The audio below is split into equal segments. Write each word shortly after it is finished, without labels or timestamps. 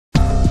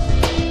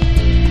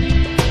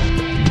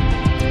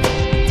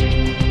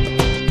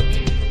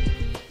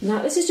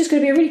this is just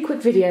going to be a really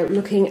quick video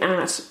looking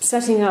at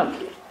setting up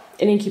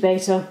an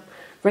incubator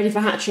ready for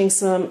hatching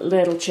some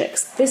little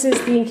chicks. This is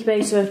the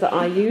incubator that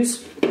I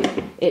use.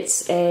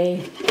 It's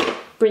a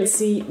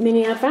Brinsea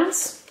mini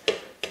advance, as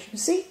you can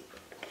see.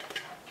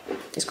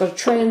 It's got a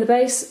tray in the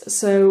base,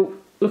 so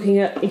looking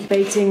at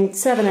incubating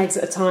 7 eggs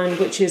at a time,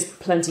 which is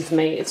plenty for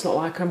me. It's not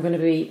like I'm going to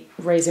be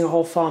raising a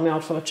whole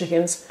farmyard full of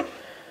chickens.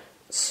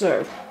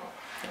 So,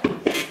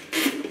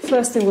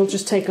 first thing we'll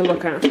just take a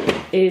look at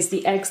is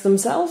the eggs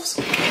themselves.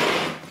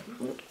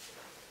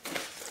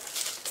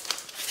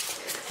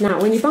 Now,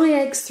 when you buy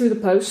eggs through the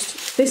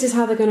post, this is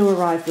how they're going to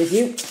arrive with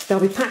you. They'll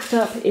be packed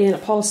up in a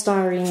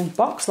polystyrene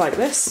box like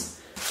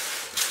this.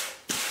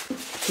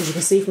 As you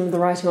can see from the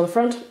writing on the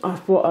front,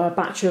 I've bought a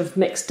batch of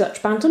mixed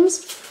Dutch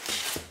Bantams.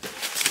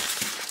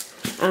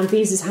 And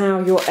this is how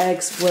your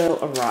eggs will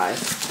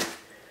arrive.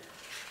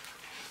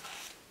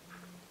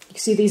 You can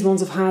see these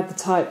ones have had the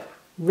type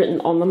written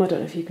on them. I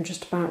don't know if you can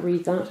just about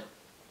read that.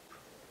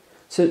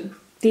 So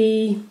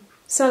the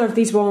seller of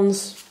these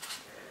ones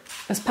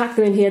has packed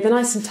them in here. They're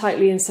nice and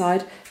tightly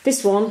inside.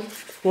 This one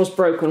was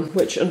broken,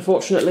 which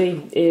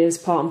unfortunately is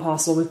part and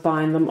parcel with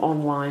buying them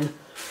online.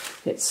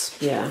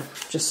 It's, yeah,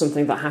 just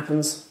something that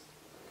happens.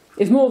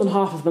 If more than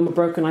half of them are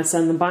broken, I'd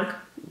send them back,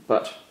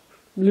 but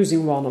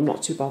losing one I'm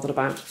not too bothered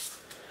about.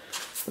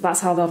 But that's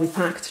how they'll be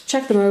packed.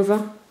 Check them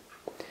over.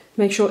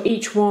 Make sure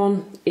each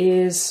one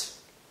is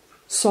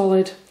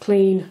solid,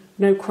 clean,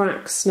 no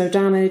cracks, no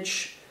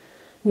damage,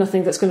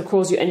 nothing that's going to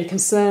cause you any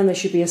concern. They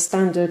should be a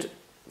standard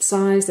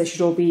size, they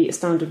should all be a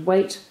standard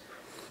weight.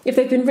 If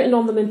they've been written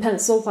on them in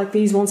pencil, like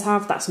these ones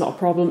have, that's not a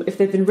problem. If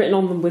they've been written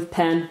on them with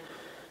pen,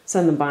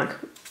 send them back.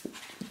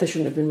 They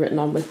shouldn't have been written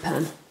on with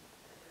pen.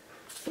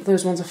 But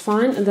those ones are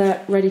fine and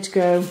they're ready to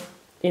go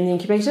in the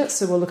incubator,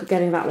 so we'll look at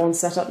getting that one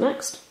set up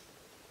next.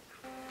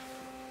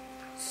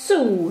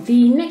 So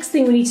the next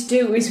thing we need to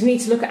do is we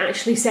need to look at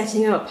actually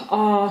setting up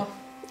our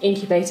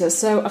incubator.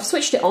 So I've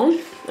switched it on.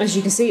 As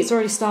you can see, it's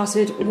already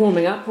started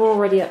warming up. We're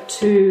already up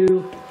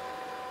to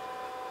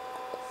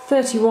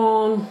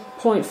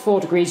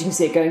 31.4 degrees. You can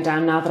see it going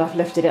down now that I've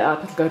lifted it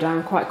up. It'll go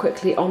down quite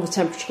quickly on the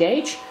temperature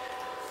gauge.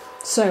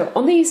 So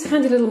on these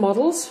handy little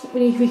models,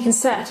 we can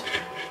set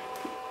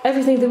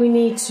everything that we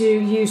need to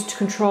use to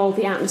control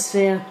the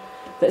atmosphere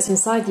that's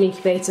inside the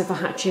incubator for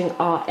hatching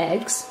our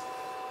eggs.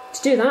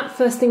 To do that,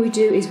 first thing we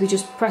do is we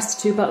just press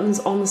the 2 buttons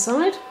on the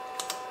side,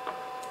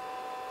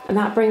 and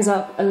that brings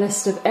up a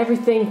list of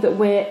everything that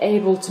we're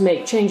able to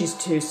make changes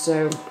to.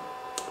 So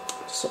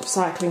just sort of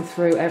cycling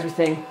through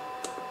everything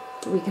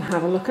that we can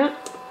have a look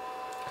at.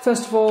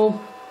 First of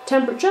all,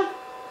 temperature,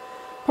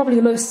 probably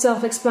the most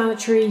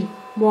self-explanatory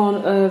one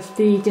of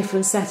the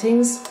different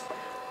settings.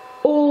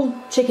 All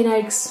chicken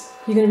eggs,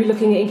 you're going to be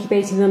looking at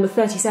incubating them at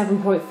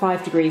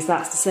 37.5 degrees.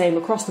 That's the same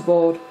across the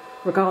board,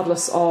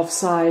 regardless of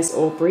size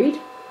or breed.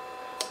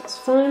 That's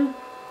fine.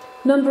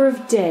 Number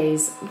of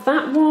days,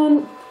 that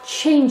one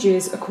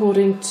changes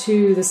according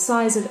to the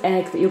size of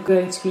egg that you're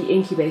going to be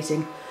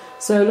incubating.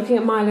 So looking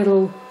at my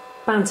little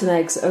Bantam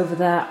eggs over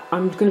there,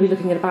 I'm going to be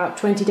looking at about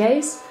 20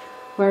 days,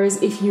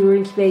 whereas if you were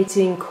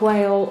incubating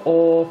quail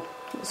or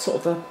sort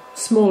of a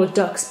smaller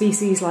duck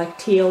species like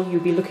teal,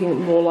 you'd be looking at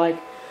more like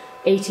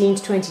 18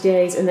 to 20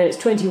 days, and then it's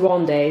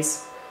 21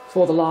 days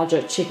for the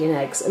larger chicken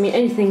eggs. I mean,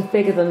 anything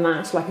bigger than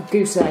that, like a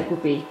goose egg,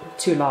 would be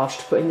too large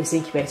to put in this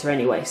incubator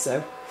anyway,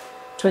 so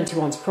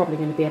 21 is probably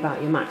going to be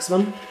about your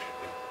maximum.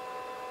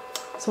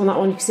 So on that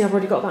one, you can see I've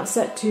already got that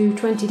set to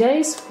 20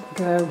 days.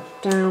 Go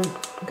down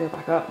and go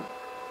back up.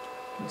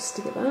 Just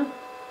stick it there.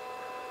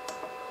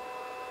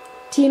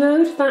 T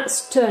mode,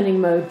 that's turning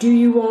mode. Do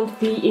you want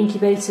the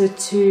incubator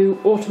to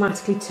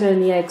automatically turn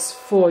the eggs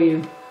for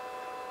you?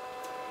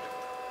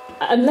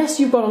 Unless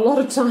you've got a lot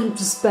of time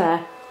to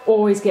spare,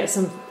 always get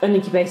an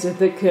incubator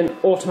that can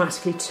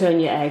automatically turn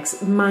your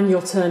eggs.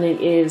 Manual turning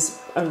is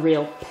a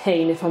real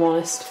pain, if I'm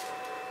honest.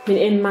 I mean,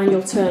 in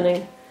manual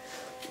turning,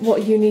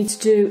 what you need to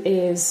do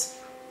is,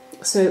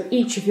 so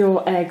each of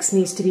your eggs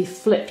needs to be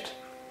flipped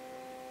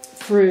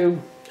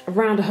through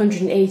around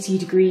 180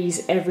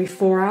 degrees every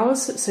 4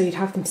 hours. So you'd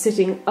have them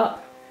sitting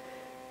up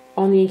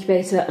on the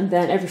incubator, and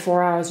then every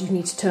 4 hours you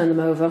need to turn them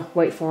over,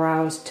 wait 4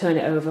 hours, turn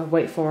it over,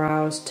 wait 4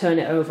 hours, turn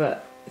it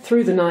over,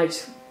 through the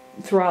night,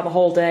 throughout the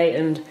whole day.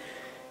 And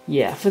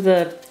yeah, for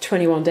the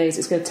 21 days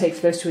it's going to take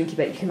for those to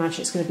incubate, you can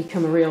imagine it's going to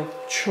become a real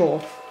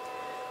chore.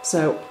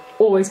 So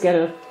always get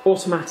an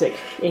automatic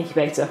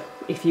incubator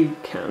if you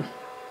can.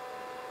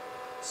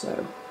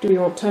 So, do we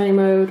want turning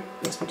mode?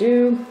 Yes we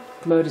do.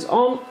 The mode is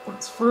on,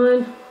 that's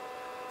fine.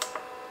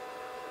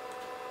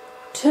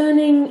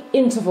 Turning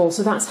interval,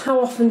 so that's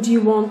how often do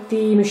you want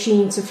the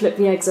machine to flip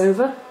the eggs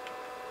over.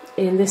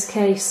 In this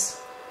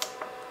case,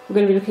 we're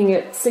going to be looking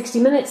at 60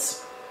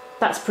 minutes.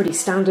 That's pretty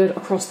standard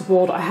across the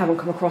board. I haven't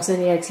come across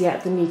any eggs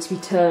yet that need to be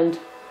turned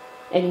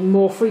any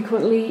more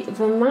frequently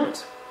than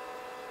that.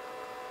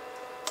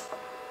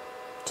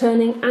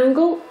 Turning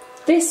angle,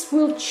 this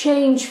will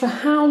change for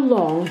how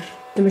long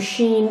the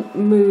machine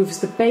moves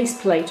the base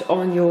plate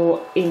on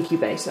your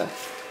incubator.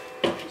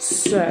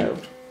 So,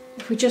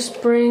 if we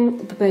just bring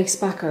the base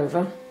back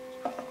over,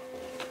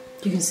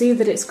 you can see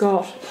that it's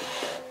got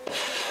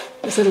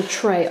this little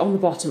tray on the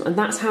bottom, and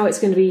that's how it's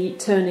going to be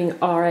turning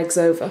our eggs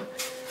over.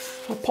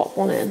 I'll pop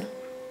one in.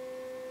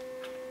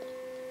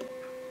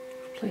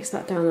 Place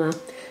that down there.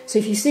 So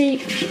if you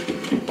see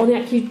on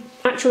the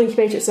actual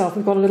incubator itself,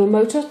 we've got a little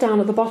motor down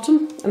at the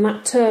bottom, and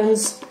that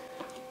turns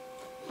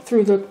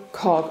through the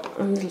cog,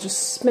 and it'll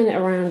just spin it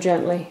around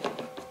gently.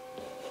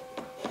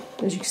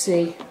 As you can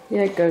see, the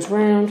egg goes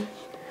round,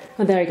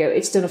 and there you go,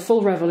 it's done a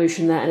full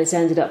revolution there, and it's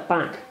ended up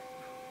back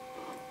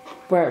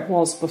where it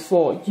was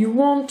before. You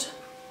want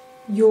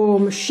your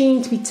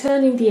machine to be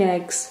turning the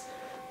eggs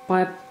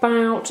by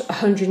about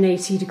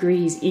 180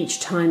 degrees each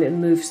time it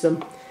moves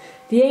them.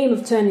 The aim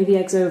of turning the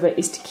eggs over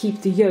is to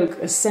keep the yolk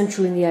as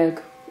central in the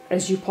egg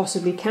as you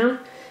possibly can.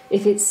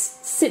 If it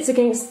sits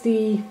against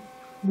the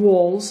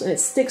walls and it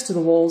sticks to the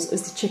walls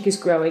as the chick is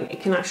growing,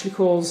 it can actually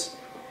cause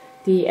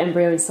the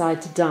embryo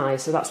inside to die.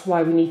 So that's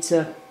why we need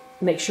to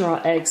make sure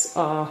our eggs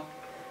are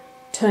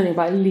turning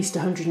by at least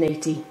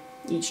 180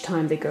 each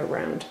time they go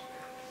round.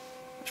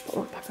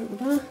 Put that back over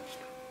there.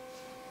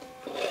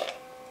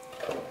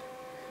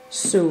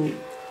 So,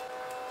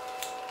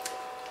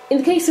 in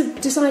the case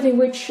of deciding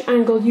which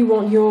angle you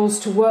want yours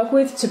to work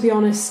with, to be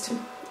honest,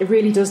 it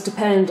really does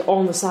depend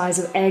on the size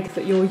of egg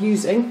that you're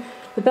using.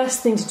 The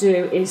best thing to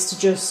do is to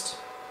just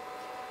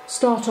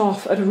start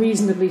off at a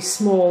reasonably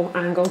small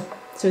angle.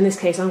 So in this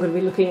case I'm going to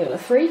be looking at a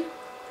 3,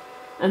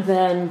 and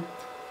then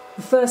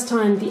the first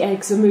time the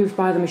eggs are moved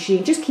by the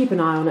machine, just keep an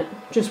eye on it.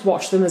 Just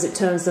watch them as it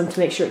turns them to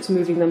make sure it's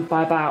moving them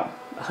by about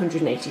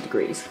 180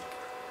 degrees.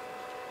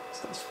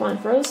 So that's fine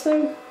for us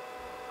though.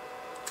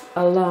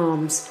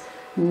 Alarms.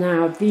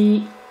 Now,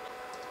 the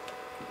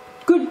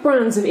good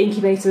brands of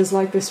incubators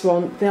like this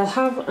one, they'll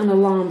have an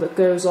alarm that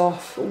goes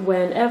off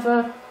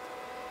whenever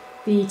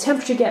the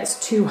temperature gets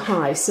too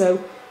high.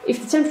 So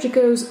if the temperature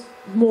goes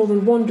more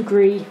than 1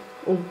 degree,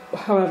 or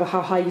however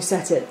how high you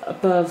set it,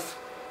 above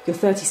your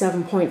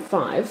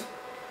 37.5,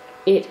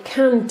 it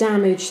can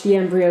damage the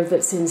embryo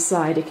that's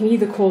inside. It can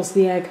either cause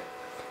the egg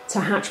to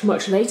hatch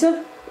much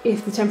later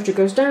if the temperature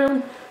goes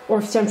down, or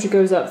if the temperature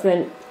goes up,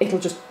 then it'll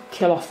just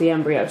kill off the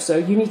embryo. So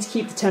you need to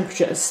keep the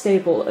temperature as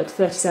stable at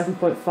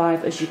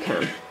 37.5 as you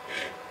can.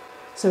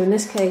 So in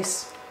this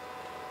case,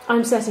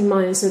 I'm setting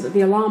mine so that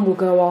the alarm will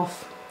go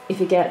off if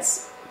it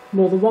gets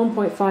more than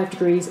 1.5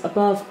 degrees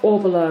above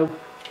or below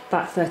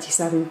that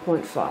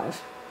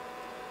 37.5.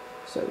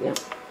 So yeah,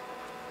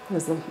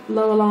 there's the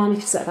low alarm. You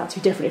can set that to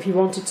different if you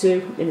wanted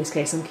to. In this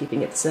case, I'm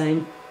keeping it the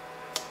same.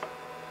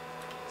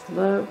 It's the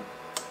low.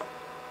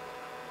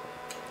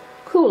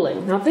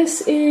 Cooling. Now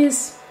this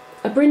is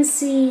a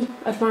Brinsea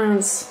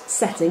advanced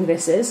setting,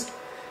 this is.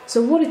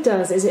 So what it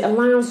does is it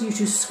allows you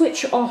to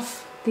switch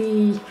off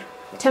the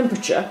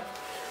temperature,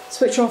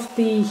 switch off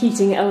the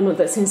heating element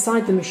that's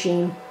inside the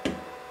machine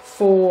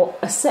for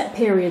a set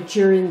period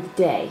during the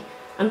day.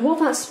 And what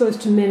that's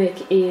supposed to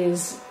mimic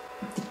is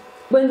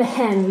when the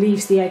hen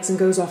leaves the eggs and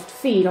goes off to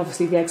feed,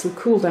 obviously the eggs will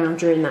cool down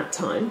during that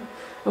time.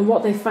 And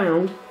what they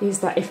found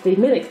is that if they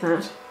mimic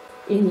that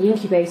in the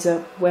incubator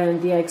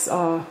when the eggs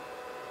are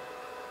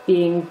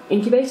being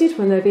incubated,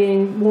 when they're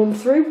being warmed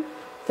through,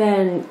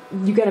 then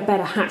you get a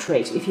better hatch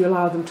rate if you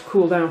allow them to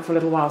cool down for a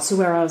little while. So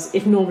whereas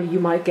if normally you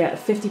might get a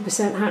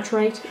 50% hatch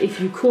rate, if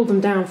you cool them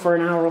down for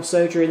an hour or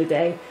so during the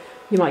day,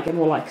 you might get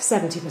more like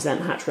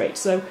 70% hatch rate.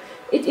 So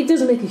it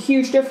doesn't make a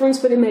huge difference,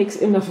 but it makes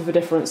enough of a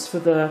difference for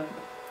the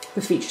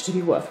feature to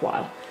be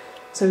worthwhile.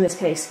 So in this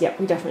case, yep,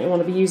 we definitely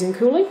want to be using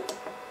cooling.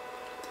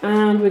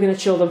 And we're going to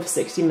chill them for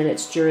 60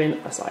 minutes during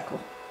a cycle.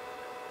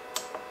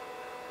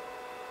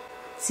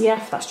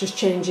 CF, that's just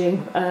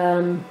changing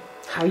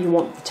how you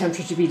want the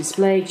temperature to be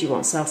displayed. Do you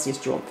want Celsius?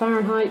 Do you want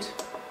Fahrenheit?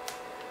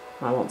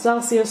 I want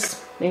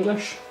Celsius,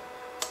 English.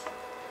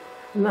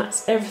 And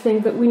that's everything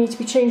that we need to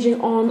be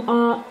changing on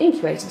our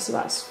incubator, so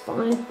that's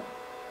fine.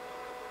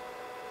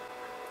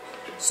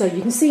 So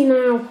you can see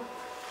now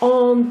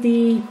on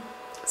the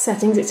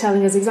settings it's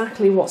telling us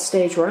exactly what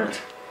stage we're at.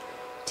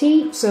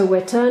 T, so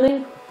we're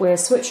turning, we're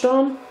switched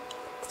on.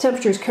 The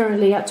temperature is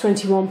currently at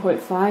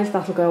 21.5,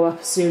 that'll go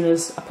up as soon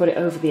as I put it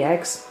over the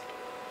eggs.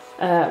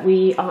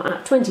 We are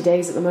at 20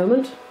 days at the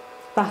moment.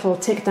 That'll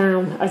tick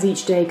down as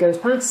each day goes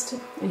past.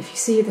 And if you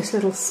see this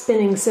little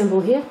spinning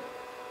symbol here,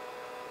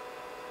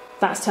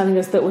 that's telling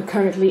us that we're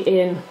currently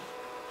in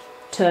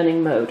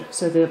turning mode.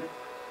 So the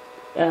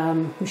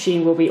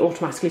machine will be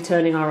automatically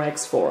turning our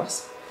eggs for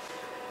us.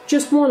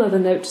 Just one other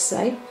note to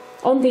say,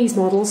 on these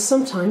models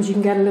sometimes you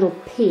can get a little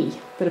P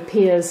that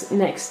appears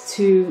next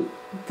to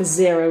the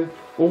 0,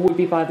 or would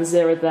be by the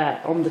 0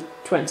 there on the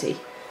 20.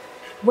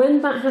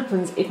 When that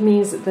happens, it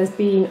means that there's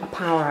been a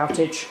power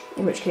outage,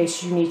 in which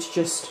case you need to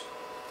just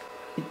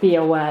be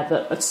aware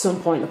that at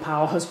some point the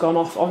power has gone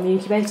off on the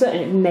incubator and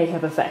it may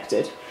have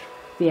affected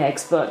the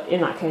eggs, but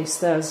in that case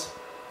there's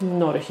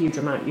not a huge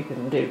amount you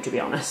can do, to be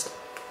honest.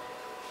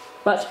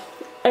 But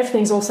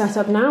everything's all set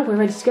up now, we're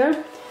ready to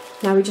go.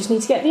 Now we just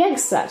need to get the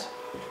eggs set.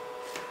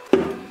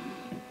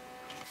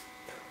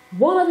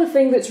 One other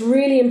thing that's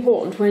really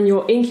important when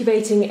you're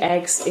incubating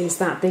eggs is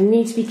that they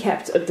need to be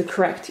kept at the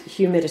correct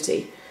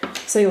humidity.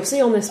 So you'll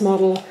see on this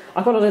model,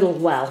 I've got a little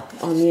well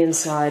on the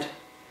inside,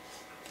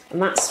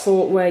 and that's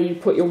for where you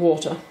put your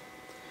water.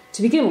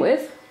 To begin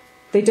with,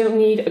 they don't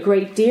need a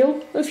great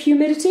deal of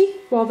humidity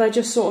while they're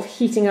just sort of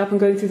heating up and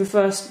going through the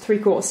first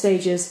 3/4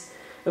 stages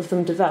of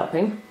them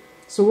developing.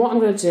 So what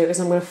I'm going to do is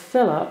I'm going to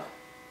fill up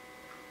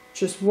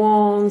just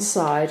one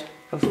side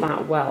of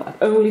that well.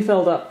 I've only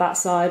filled up that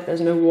side,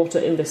 there's no water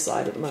in this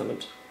side at the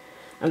moment.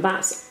 And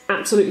that's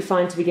absolutely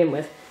fine to begin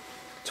with.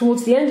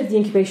 Towards the end of the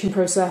incubation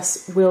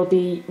process, we'll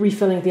be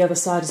refilling the other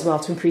side as well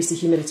to increase the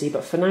humidity,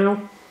 but for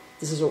now,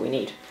 this is all we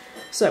need.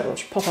 So we'll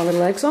just pop our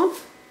little eggs on.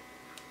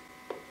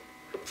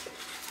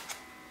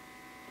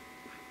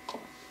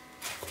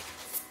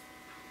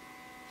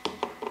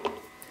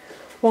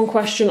 One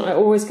question I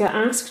always get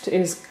asked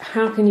is,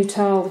 how can you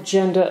tell the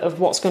gender of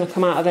what's going to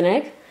come out of an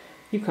egg?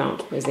 You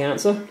can't, is the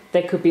answer.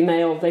 They could be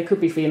male, they could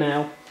be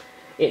female.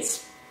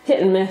 It's hit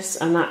and miss,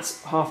 and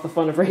that's half the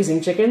fun of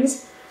raising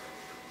chickens.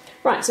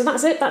 Right, so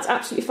that's it. That's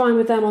absolutely fine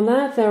with them on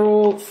there. They're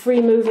all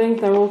free moving.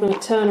 They're all going to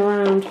turn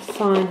around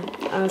fine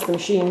as the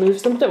machine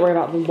moves them. Don't worry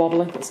about them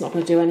wobbling. That's not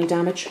going to do any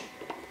damage.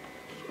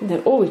 And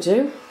then all we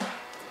do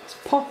is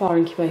pop our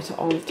incubator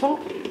on the top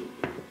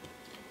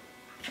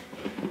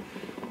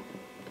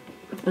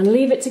and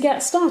leave it to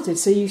get started.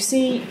 So you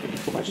see,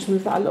 I'll just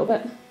move that a little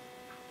bit.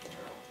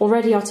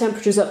 Already our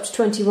temperature's up to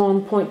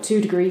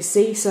 21.2 degrees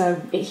C,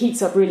 so it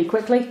heats up really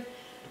quickly.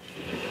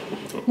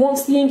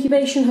 Once the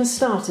incubation has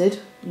started,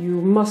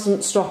 you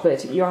mustn't stop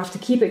it. You have to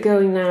keep it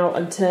going now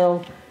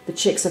until the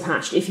chicks have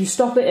hatched. If you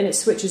stop it and it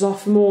switches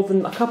off for more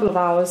than a couple of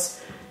hours,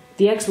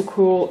 the eggs will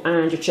cool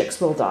and your chicks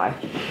will die.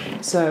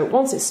 So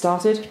once it's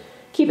started,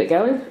 keep it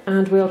going,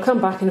 and we'll come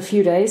back in a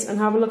few days and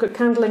have a look at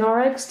candling our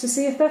eggs to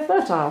see if they're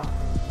fertile.